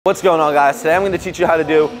What's going on, guys? Today I'm going to teach you how to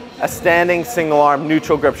do a standing single arm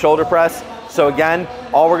neutral grip shoulder press. So again,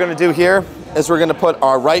 all we're going to do here is we're going to put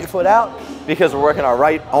our right foot out because we're working our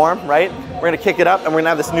right arm, right? We're going to kick it up and we're going to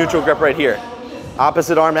have this neutral grip right here.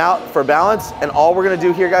 Opposite arm out for balance, and all we're going to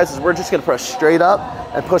do here, guys, is we're just going to press straight up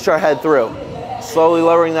and push our head through. Slowly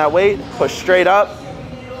lowering that weight, push straight up,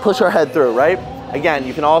 push our head through, right? Again,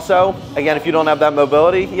 you can also, if you don't have that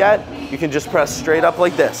mobility yet, you can just press straight up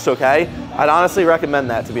like this, okay? I'd honestly recommend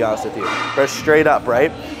that, to be honest with you. Press straight up,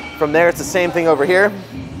 right? From there, it's the same thing over here.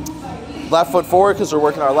 Left foot forward because we're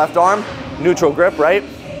working our left arm. Neutral grip, right?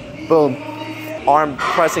 Boom. Arm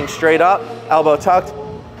pressing straight up, elbow tucked,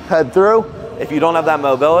 head through. If you don't have that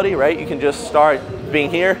mobility, right, you can just start being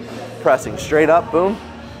here, pressing straight up, boom,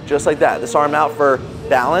 just like that. This arm out for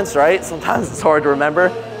balance, right? Sometimes it's hard to remember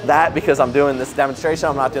that because I'm doing this demonstration,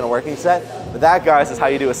 I'm not doing a working set. But that, guys, is how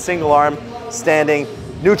you do a single arm, standing,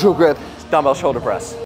 neutral grip, dumbbell shoulder press.